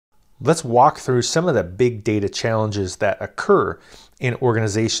Let's walk through some of the big data challenges that occur in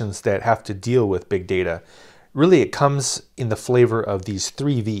organizations that have to deal with big data. Really, it comes in the flavor of these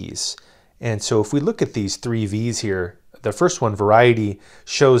 3 V's. And so if we look at these 3 V's here, the first one, variety,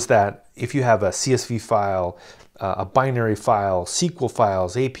 shows that if you have a CSV file, a binary file, SQL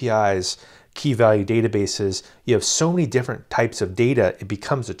files, APIs, key value databases, you have so many different types of data, it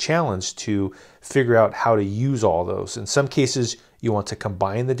becomes a challenge to figure out how to use all those. In some cases, you want to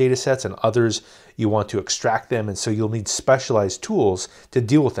combine the data sets, and others you want to extract them, and so you'll need specialized tools to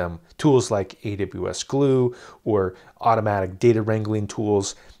deal with them. Tools like AWS Glue or automatic data wrangling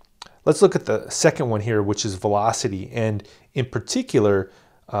tools. Let's look at the second one here, which is velocity. And in particular,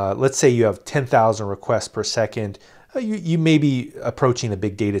 let's say you have 10,000 requests per second. You may be approaching a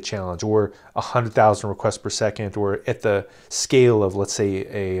big data challenge, or 100,000 requests per second, or at the scale of, let's say,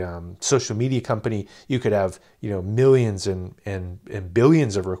 a social media company, you could have millions and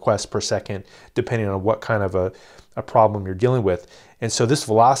billions of requests per second, depending on what kind of a problem you're dealing with. And so this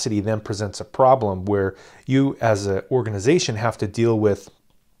velocity then presents a problem where you as an organization have to deal with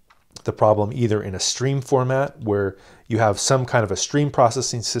the problem either in a stream format where you have some kind of a stream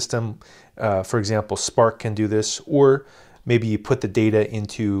processing system. For example, Spark can do this, or maybe you put the data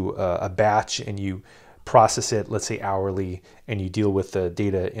into a batch and you process it, let's say hourly, and you deal with the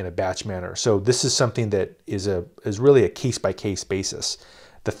data in a batch manner. So this is something that is really a case-by-case basis.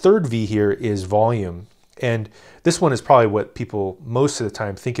 The third V here is volume. And this one is probably what people most of the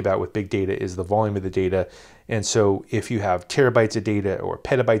time think about with big data, is the volume of the data. And so if you have terabytes of data or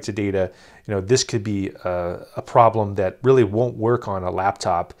petabytes of data, this could be a problem that really won't work on a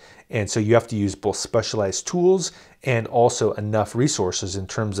laptop. And so you have to use both specialized tools and also enough resources in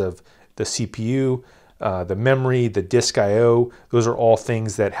terms of the CPU, the memory, the disk I/O. Those are all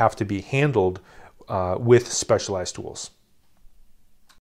things that have to be handled with specialized tools.